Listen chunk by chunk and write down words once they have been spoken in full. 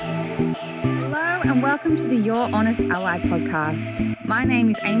Hello and welcome to the Your Honest Ally podcast. My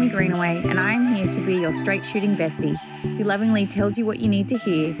name is Amy Greenaway and I am here to be your straight shooting bestie who lovingly tells you what you need to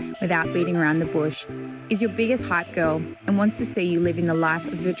hear without beating around the bush, is your biggest hype girl and wants to see you living the life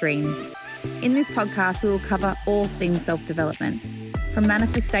of your dreams. In this podcast, we will cover all things self-development, from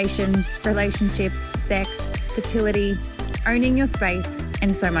manifestation, relationships, sex, fertility, owning your space,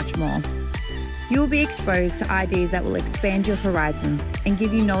 and so much more. You will be exposed to ideas that will expand your horizons and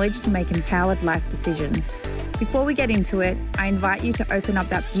give you knowledge to make empowered life decisions. Before we get into it, I invite you to open up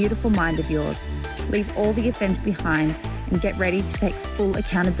that beautiful mind of yours, leave all the offense behind, and get ready to take full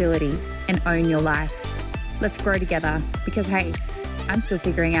accountability and own your life. Let's grow together because, hey, I'm still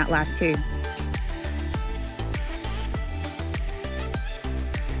figuring out life too.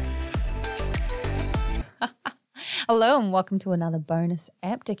 Hello and welcome to another bonus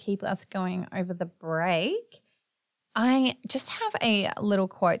ep to keep us going over the break. I just have a little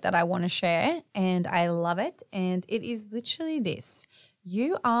quote that I want to share and I love it, and it is literally this: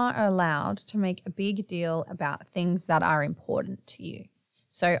 you are allowed to make a big deal about things that are important to you.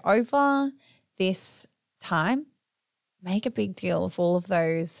 So over this time, make a big deal of all of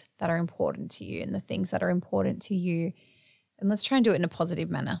those that are important to you and the things that are important to you, and let's try and do it in a positive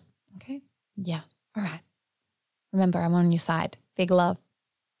manner. Okay? Yeah. All right. Remember, I'm on your side. Big love.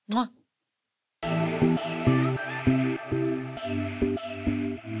 Mwah.